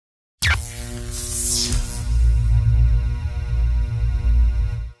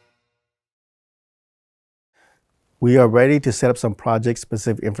We are ready to set up some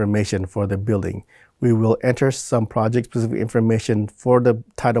project-specific information for the building. We will enter some project-specific information for the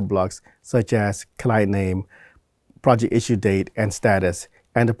title blocks, such as client name, project issue date and status,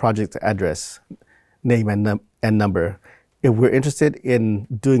 and the project address, name and number. If we're interested in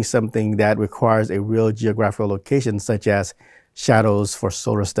doing something that requires a real geographical location, such as shadows for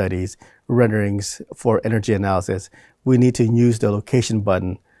solar studies, renderings for energy analysis, we need to use the location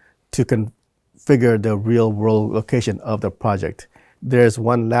button to configure the real world location of the project. There's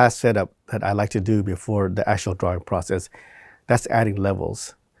one last setup that I like to do before the actual drawing process. That's adding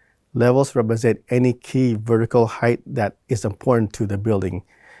levels. Levels represent any key vertical height that is important to the building.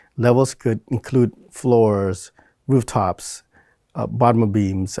 Levels could include floors, rooftops, bottom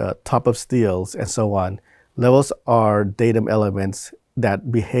beams, top of steels, and so on. Levels are datum elements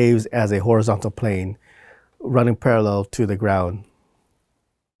that behaves as a horizontal plane running parallel to the ground.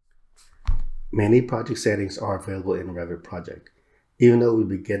 Many project settings are available in Revit Project. Even though we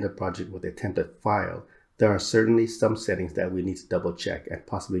begin the project with a template file, there are certainly some settings that we need to double check and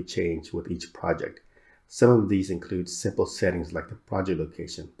possibly change with each project. Some of these include simple settings like the project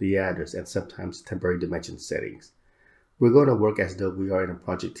location, the address, and sometimes temporary dimension settings. We're going to work as though we are in a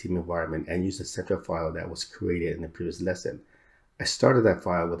project team environment and use the central file that was created in the previous lesson. I started that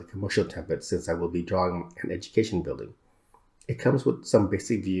file with a commercial template since I will be drawing an education building. It comes with some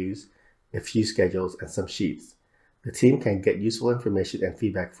basic views, a few schedules, and some sheets. The team can get useful information and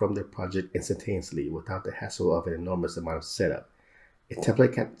feedback from their project instantaneously without the hassle of an enormous amount of setup. A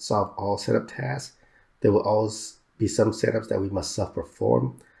template can't solve all setup tasks. There will always be some setups that we must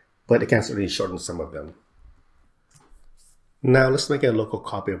self-perform, but it can certainly shorten some of them. Now let's make a local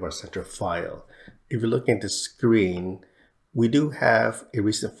copy of our center file. If you're looking at the screen, we do have a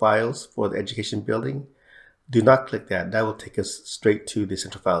recent files for the education building. Do not click that. That will take us straight to the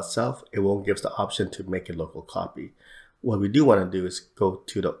central file itself. It won't give us the option to make a local copy. What we do want to do is go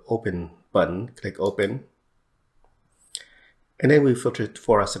to the Open button, click Open, and then we filter it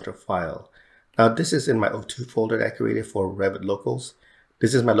for our central file. Now this is in my O2 folder that I created for Revit locals.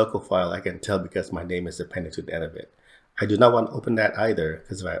 This is my local file. I can tell because my name is appended to the end of it. I do not want to open that either,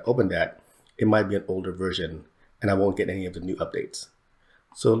 because if I open that, it might be an older version and I won't get any of the new updates.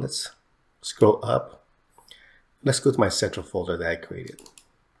 So let's scroll up. Let's go to my central folder that I created.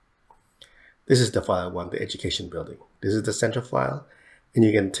 This is the file I want, the education building. This is the central file, and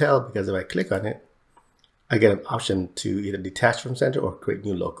you can tell because if I click on it, I get an option to either detach from center or create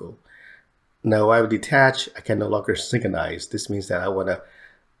new local. Now, if I detach, I can no longer synchronize. This means that I want to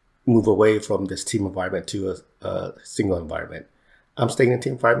move away from this team environment to a single environment. I'm staying in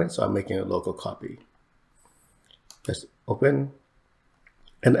team environment, so I'm making a local copy. Let's open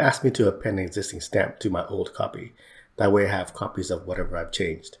and ask me to append an existing stamp to my old copy. That way I have copies of whatever I've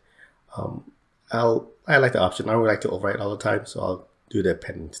changed. I like the option. I don't like to overwrite all the time, so I'll do the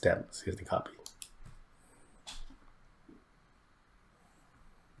append stamp existing copy.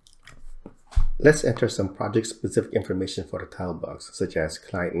 Let's enter some project-specific information for the title box, such as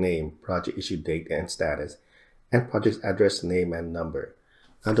client name, project issue date and status, and project address, name, and number.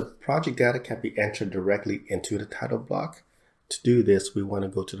 Now, the project data can be entered directly into the title block. To do this, we want to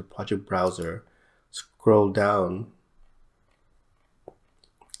go to the project browser, scroll down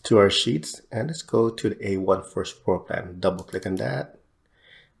to our sheets, and let's go to the A1 first floor plan. Double click on that,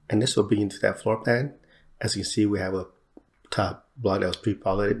 and this will bring you to that floor plan. As you can see, we have a top block that was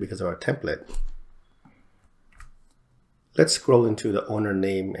pre-populated because of our template. Let's scroll into the owner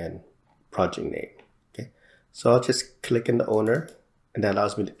name and project name. Okay, so I'll just click in the owner, and that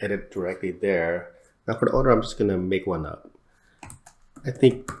allows me to edit directly there. Now for the owner, I'm just going to make one up. I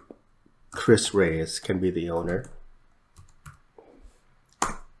think Chris Reyes can be the owner.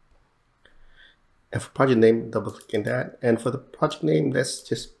 And for project name, double click in that. And for the project name, let's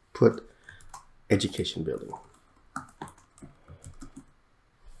just put education building.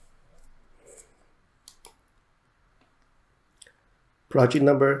 Project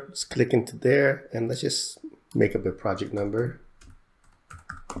number, let's click into there, and let's just make up a project number.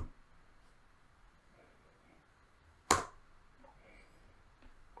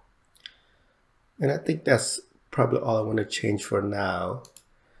 And I think that's probably all I want to change for now.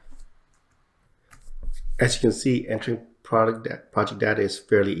 As you can see, entering project data is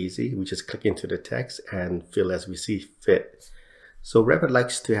fairly easy. We just click into the text and fill as we see fit. So Revit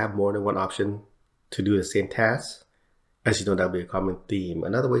likes to have more than one option to do the same task. As you know, that will be a common theme.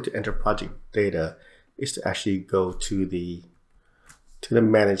 Another way to enter project data is to actually go to the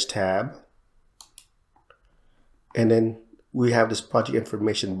Manage tab. And then we have this project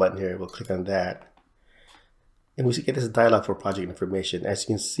information button here. We'll click on that. And we should get this dialog for project information. As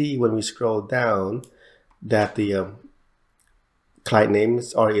you can see, when we scroll down, that the client name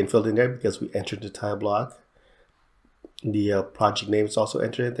is already filled in there because we entered the tile block. The project name is also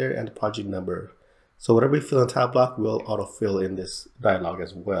entered in there, and the project number. So whatever we fill in the tile block will autofill in this dialog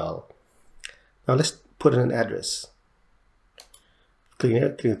as well. Now let's put in an address. Click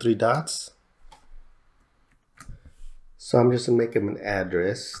here, click 3 dots. So I'm just gonna make him an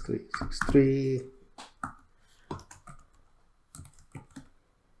address, 363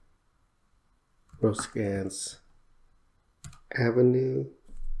 Rosecrans Avenue.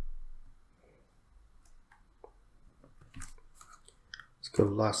 Let's go to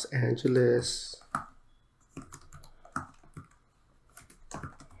Los Angeles.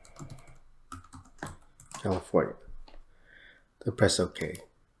 California. Then press OK.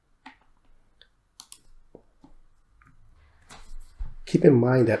 Keep in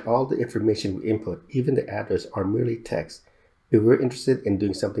mind that all the information we input, even the address, are merely text. If we're interested in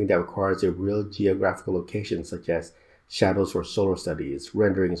doing something that requires a real geographical location, such as shadows for solar studies,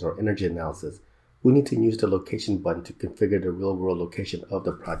 renderings, or energy analysis, we need to use the location button to configure the real-world location of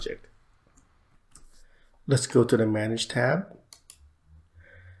the project. Let's go to the Manage tab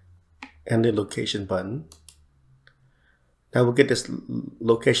and the Location button. Now we'll get this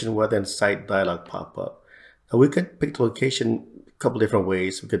location weather and site dialog pop up. Now we could pick the location a couple different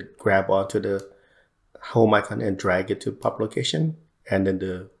ways. We could grab onto the home icon and drag it to pop location, and then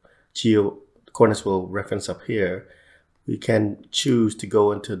the geo coordinates will reference up here. We can choose to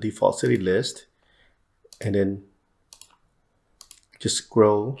go into default city list and then just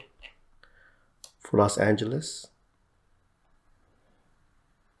scroll for Los Angeles.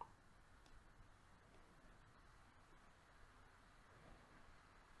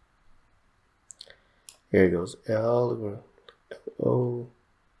 Here it goes, L O.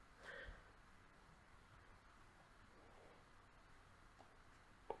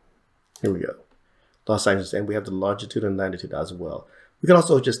 Here we go, Los Angeles, and we have the longitude and latitude as well. We can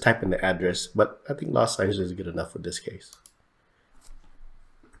also just type in the address, but I think Los Angeles is good enough for this case.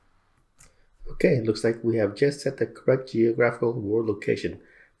 Okay, it looks like we have just set the correct geographical world location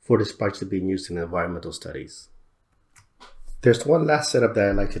for this project being used in environmental studies. There's one last setup that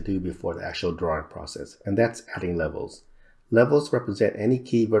I like to do before the actual drawing process, and that's adding levels. Levels represent any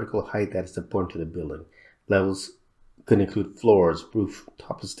key vertical height that is important to the building. Levels could include floors, roof,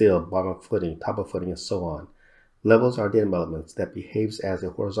 top of steel, bottom of footing, top of footing, and so on. Levels are data elements that behaves as a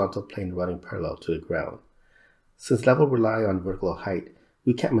horizontal plane running parallel to the ground. Since levels rely on vertical height,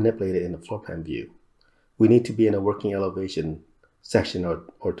 we can't manipulate it in the floor plan view. We need to be in a working elevation section or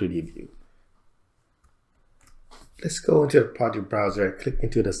 3D view. Let's go into the project browser and click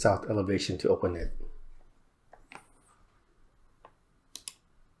into the south elevation to open it.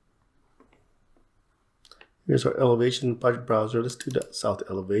 Here's our elevation project browser. Let's do the south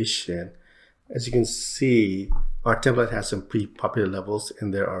elevation. As you can see, our template has some pre-popular levels in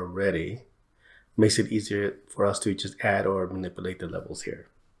there already. Makes it easier for us to just add or manipulate the levels here.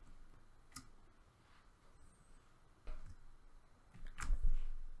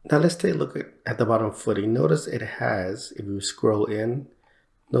 Now let's take a look at the bottom footing. Notice it has, if you scroll in,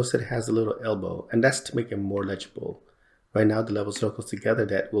 notice it has a little elbow, and that's to make it more legible. Right now the level circles together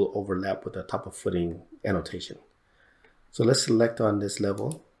that will overlap with the top of footing annotation. So let's select on this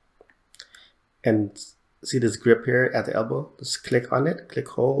level and see this grip here at the elbow. Just click on it, click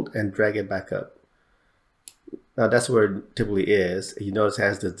hold, and drag it back up. Now that's where it typically is. You notice it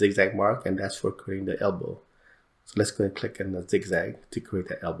has the zigzag mark, and that's for creating the elbow. So let's go and click on the zigzag to create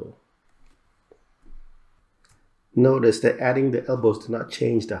the elbow. Notice that adding the elbows does not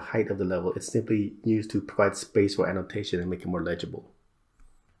change the height of the level. It's simply used to provide space for annotation and make it more legible.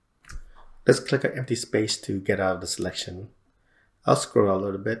 Let's click on empty space to get out of the selection. I'll scroll a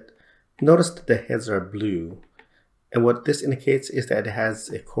little bit. Notice that the heads are blue. And what this indicates is that it has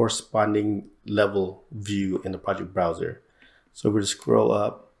a corresponding level view in the project browser. So we'll scroll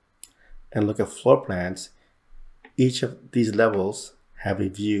up and look at floor plans. Each of these levels have a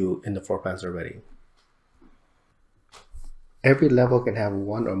view in the floor plans already. Every level can have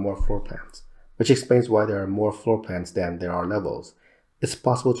one or more floor plans, which explains why there are more floor plans than there are levels. It's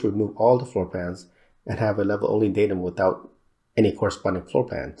possible to remove all the floor plans and have a level-only datum without any corresponding floor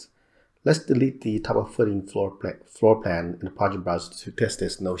plans. Let's delete the top of footing floor plan in the project browser to test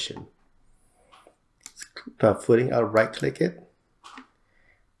this notion. Top footing, I'll right-click it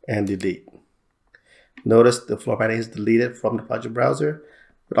and delete. Notice the floor plan is deleted from the project browser,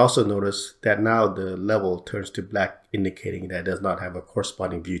 but also notice that now the level turns to black, indicating that it does not have a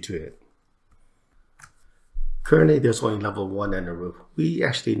corresponding view to it. Currently, there's only level 1 and a roof. We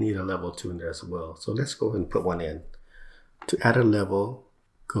actually need a level 2 in there as well. So let's go ahead and put one in. To add a level,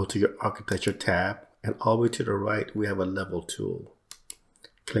 go to your Architecture tab and all the way to the right, we have a level tool.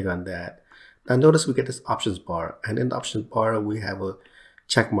 Click on that. Now notice we get this options bar, and in the options bar, we have a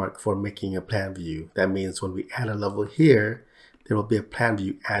check mark for making a plan view. That means when we add a level here, there will be a plan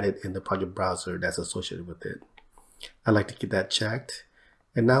view added in the project browser that's associated with it. I like to keep that checked.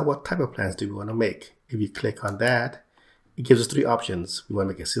 And now what type of plans do we want to make? If you click on that, it gives us three options. We want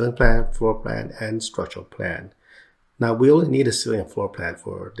to make a ceiling plan, floor plan, and structural plan. Now we only need a ceiling and floor plan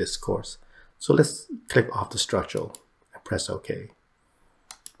for this course. So let's click off the structural and press OK.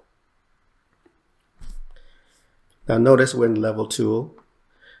 Now notice we're in level tool.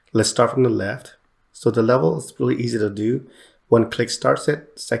 Let's start from the left. So the level is really easy to do. One click starts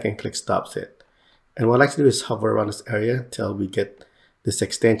it, second click stops it. And what I like to do is hover around this area until we get this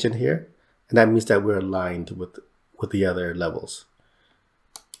extension here. And that means that we're aligned with the other levels.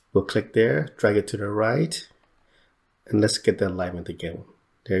 We'll click there, drag it to the right, and let's get the alignment again.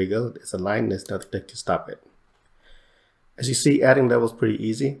 There you go, it's aligned, there's nothing click to stop it. As you see, adding levels is pretty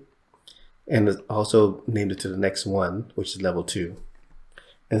easy. And it's also named it to the next one, which is level 2.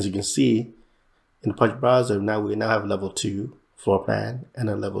 As you can see, in the project browser, we now have level 2 floor plan and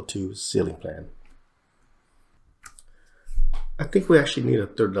a level 2 ceiling plan. I think we actually need a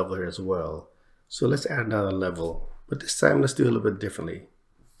third level here as well. So let's add another level, but this time let's do it a little bit differently.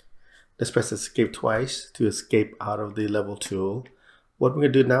 Let's press escape twice to escape out of the level tool. What we're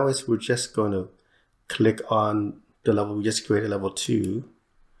going to do now is we're just going to click on the level we just created, level 2,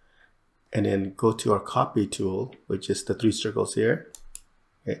 and then go to our copy tool, which is the 3 circles here.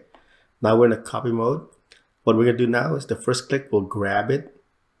 Okay. Now we're in a copy mode. What we're going to do now is the first click will grab it,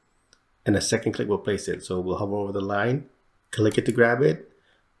 and the second click will place it. So we'll hover over the line, click it to grab it,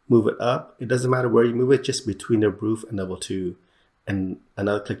 move it up. It doesn't matter where you move it, just between the roof and level 2, and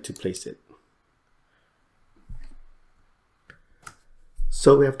another click to place it.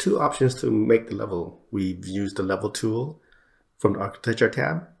 So we have two options to make the level. We've used the level tool from the architecture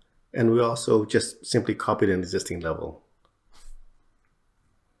tab, and we also just simply copied an existing level.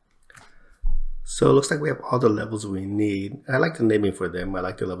 So it looks like we have all the levels we need. I like the naming for them. I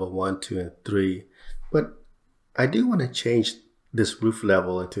like the level 1, 2, and 3, but I do want to change this roof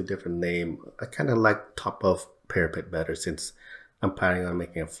level into a different name. I kind of like top of parapet better since I'm planning on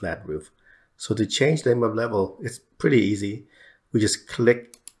making a flat roof. So to change the name of level, it's pretty easy. We just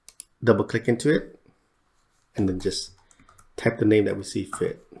double click into it, and then just type the name that we see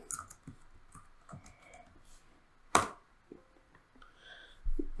fit.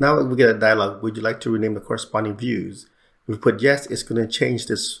 Now we get a dialog. Would you like to rename the corresponding views? If we put yes, it's going to change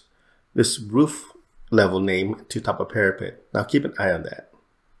this roof level name to top of parapet. Now keep an eye on that.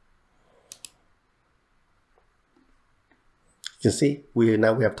 You can see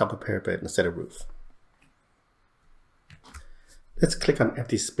now we have top of parapet instead of roof. Let's click on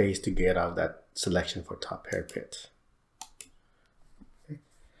empty space to get out of that selection for top parapet. Okay.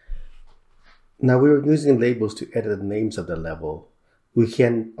 Now we were using labels to edit the names of the level. We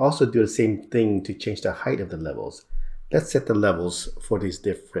can also do the same thing to change the height of the levels. Let's set the levels for these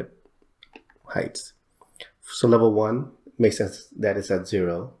different heights. So level 1 makes sense that it's at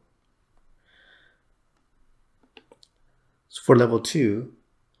 0. So for level 2,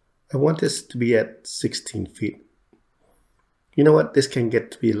 I want this to be at 16 feet. You know what? This can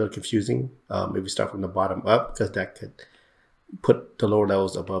get to be a little confusing if we start from the bottom up, because that could put the lower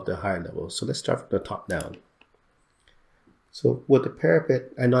levels above the higher levels. So let's start from the top down. So with the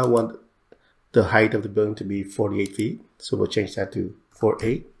parapet, I know I want the height of the building to be 48 feet. So we'll change that to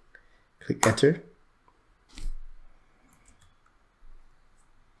 48. Click enter.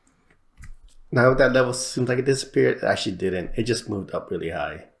 Now that level seems like it disappeared. It actually didn't. It just moved up really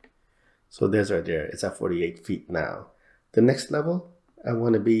high. So there's right there. It's at 48 feet now. The next level, I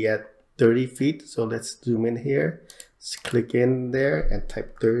want to be at 30 feet. So let's zoom in here. Let's click in there and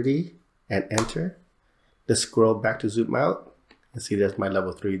type 30 and enter. Let's scroll back to zoom out. You see there's my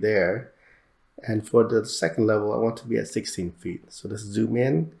level 3 there. And for the second level, I want to be at 16 feet. So let's zoom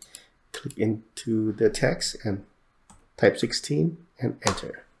in, click into the text and type 16 and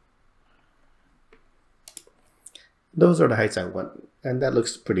enter. Those are the heights I want, and that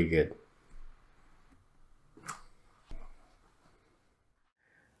looks pretty good.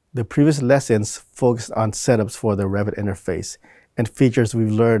 The previous lessons focused on setups for the Revit interface and features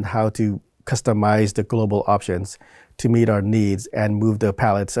we've learned how to customize the global options to meet our needs and move the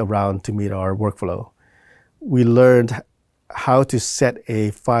palettes around to meet our workflow. We learned how to set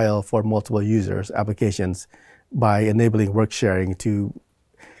a file for multiple users applications by enabling work sharing to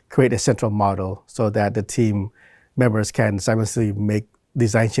create a central model so that the team members can simultaneously make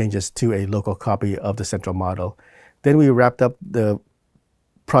design changes to a local copy of the central model. Then we wrapped up the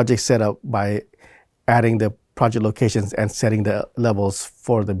project setup by adding the project locations and setting the levels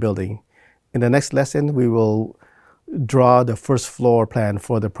for the building. In the next lesson, we will draw the first floor plan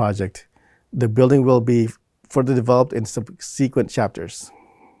for the project. The building will be further developed in subsequent chapters.